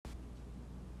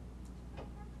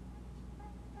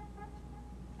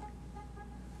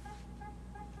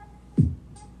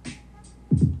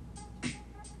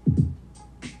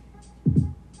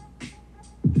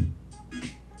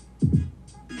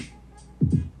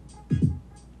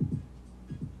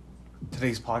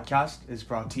Today's podcast is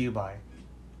brought to you by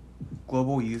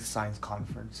Global Youth Science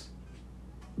Conference.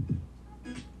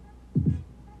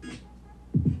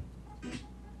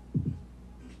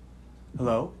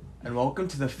 Hello, and welcome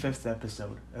to the 5th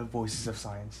episode of Voices of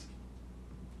Science.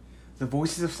 The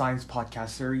Voices of Science podcast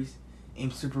series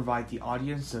aims to provide the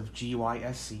audience of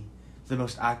GYSC the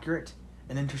most accurate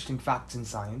and interesting facts in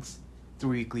science through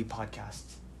weekly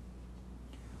podcasts.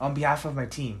 On behalf of my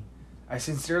team, I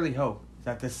sincerely hope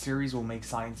that this series will make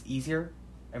science easier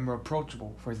and more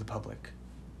approachable for the public.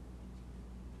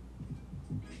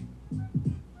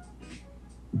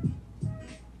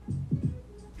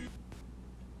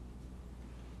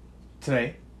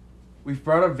 Today, we've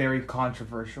brought a very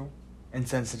controversial and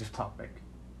sensitive topic,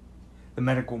 the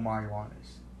medical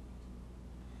marijuanas.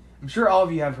 I'm sure all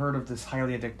of you have heard of this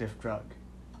highly addictive drug,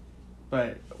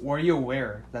 but were you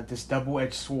aware that this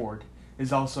double-edged sword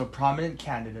is also a prominent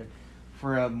candidate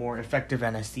for a more effective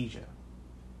anesthesia?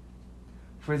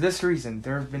 For this reason,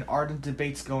 there have been ardent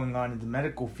debates going on in the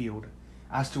medical field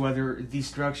as to whether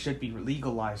these drugs should be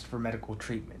legalized for medical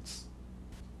treatments.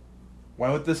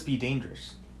 Why would this be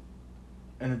dangerous?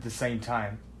 And at the same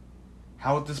time,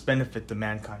 how would this benefit the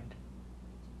mankind?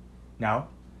 Now,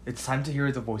 it's time to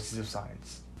hear the voices of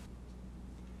science.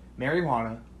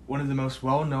 Marijuana, one of the most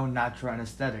well-known natural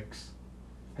anesthetics,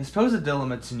 has posed a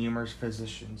dilemma to numerous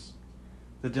physicians.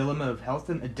 The dilemma of health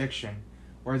and addiction,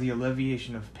 where the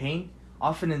alleviation of pain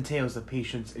often entails the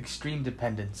patient's extreme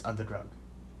dependence on the drug.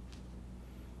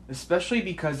 Especially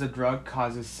because the drug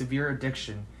causes severe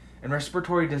addiction and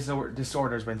respiratory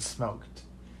disorders when smoked.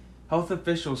 Health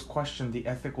officials question the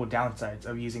ethical downsides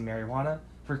of using marijuana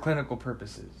for clinical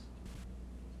purposes.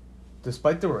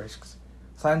 Despite the risks,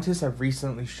 scientists have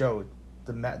recently showed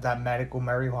that medical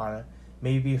marijuana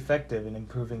may be effective in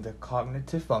improving the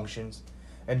cognitive functions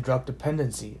and drug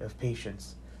dependency of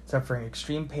patients suffering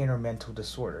extreme pain or mental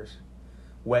disorders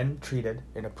when treated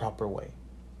in a proper way.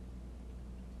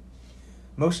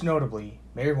 Most notably,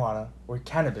 marijuana, or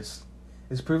cannabis,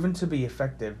 is proven to be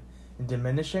effective in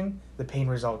diminishing the pain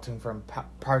resulting from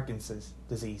Parkinson's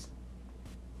disease.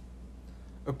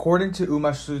 According to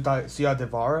Uma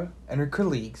Suyadevara and her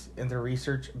colleagues in their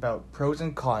research about pros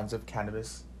and cons of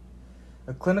cannabis,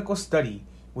 a clinical study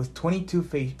with 22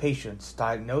 patients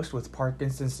diagnosed with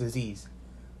Parkinson's disease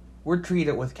were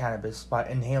treated with cannabis by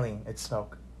inhaling its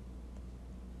smoke.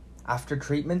 After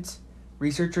treatment,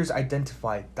 researchers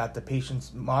identified that the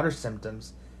patient's motor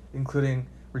symptoms, including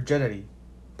rigidity,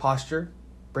 posture,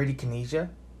 bradykinesia,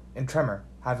 and tremor,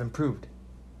 have improved,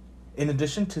 in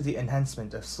addition to the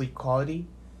enhancement of sleep quality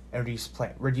and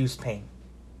reduced pain.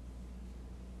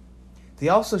 They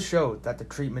also showed that the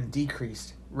treatment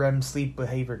decreased REM sleep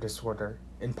behavior disorder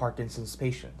in Parkinson's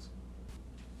patients.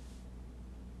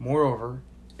 Moreover,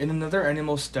 in another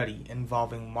animal study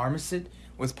involving marmoset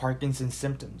with Parkinson's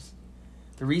symptoms,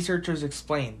 the researchers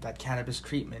explained that cannabis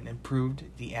treatment improved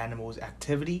the animal's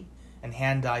activity and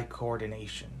hand-eye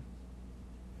coordination.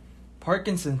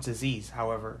 Parkinson's disease,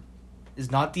 however, is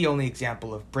not the only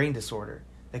example of brain disorder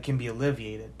that can be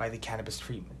alleviated by the cannabis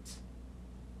treatments.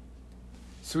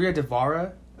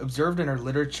 Suyadevara observed in her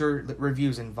literature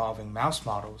reviews involving mouse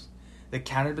models that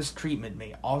cannabis treatment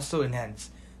may also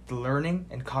enhance the learning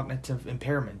and cognitive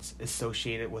impairments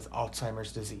associated with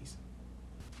Alzheimer's disease.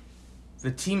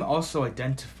 The team also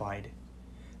identified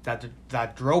that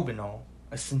dronabinol,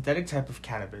 a synthetic type of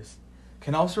cannabis,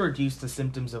 can also reduce the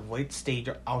symptoms of late-stage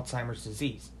Alzheimer's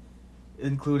disease,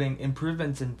 including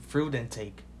improvements in food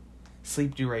intake,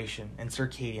 sleep duration, and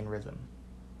circadian rhythm.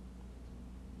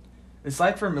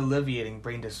 Aside from alleviating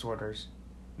brain disorders,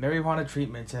 marijuana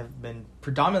treatments have been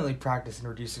predominantly practiced in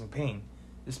reducing pain,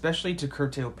 especially to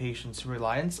curtail patients'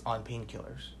 reliance on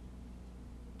painkillers.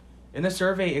 In a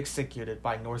survey executed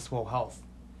by Northwell Health,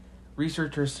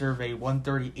 researchers surveyed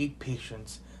 138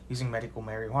 patients using medical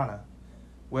marijuana,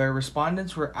 where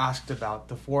respondents were asked about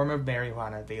the form of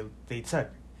marijuana they took,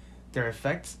 their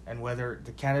effects, and whether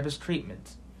the cannabis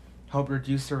treatment helped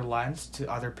reduce their reliance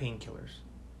to other painkillers.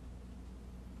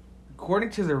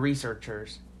 According to the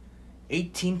researchers,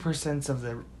 18% of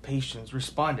the patients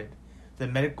responded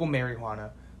that medical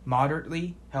marijuana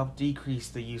moderately helped decrease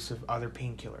the use of other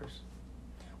painkillers,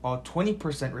 while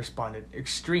 20% responded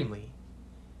extremely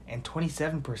and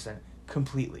 27%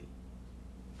 completely.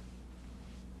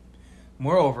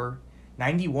 Moreover,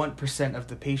 91% of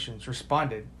the patients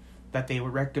responded that they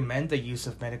would recommend the use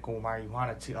of medical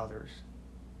marijuana to others.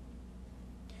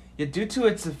 Yet due to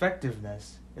its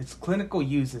effectiveness, its clinical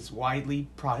use is widely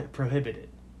prohibited,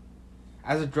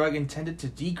 as a drug intended to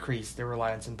decrease their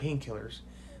reliance on painkillers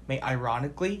may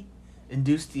ironically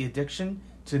induce the addiction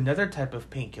to another type of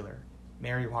painkiller,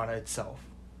 marijuana itself.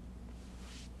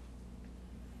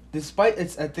 Despite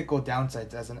its ethical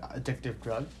downsides as an addictive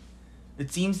drug,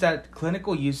 it seems that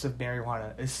clinical use of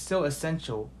marijuana is still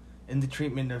essential in the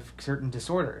treatment of certain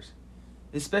disorders,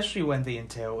 especially when they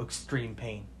entail extreme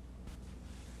pain.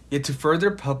 Yet to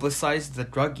further publicize the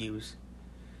drug use,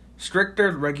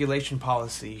 stricter regulation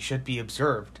policy should be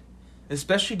observed,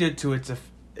 especially due to its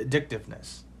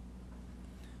addictiveness.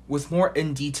 With more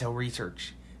in-detail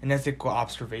research and ethical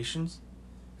observations,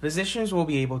 physicians will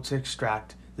be able to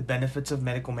extract the benefits of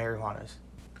medical marijuana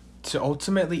to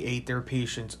ultimately aid their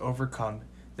patients overcome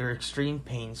their extreme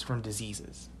pains from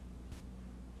diseases.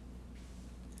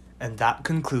 And that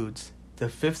concludes the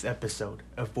 5th episode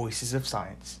of Voices of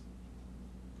Science.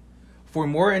 For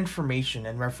more information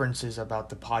and references about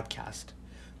the podcast,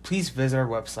 please visit our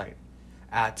website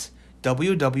at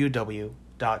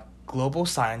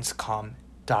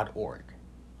www.globalsciencecom.org.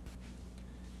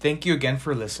 Thank you again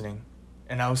for listening,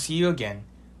 and I will see you again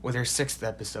with our 6th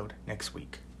episode next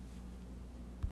week.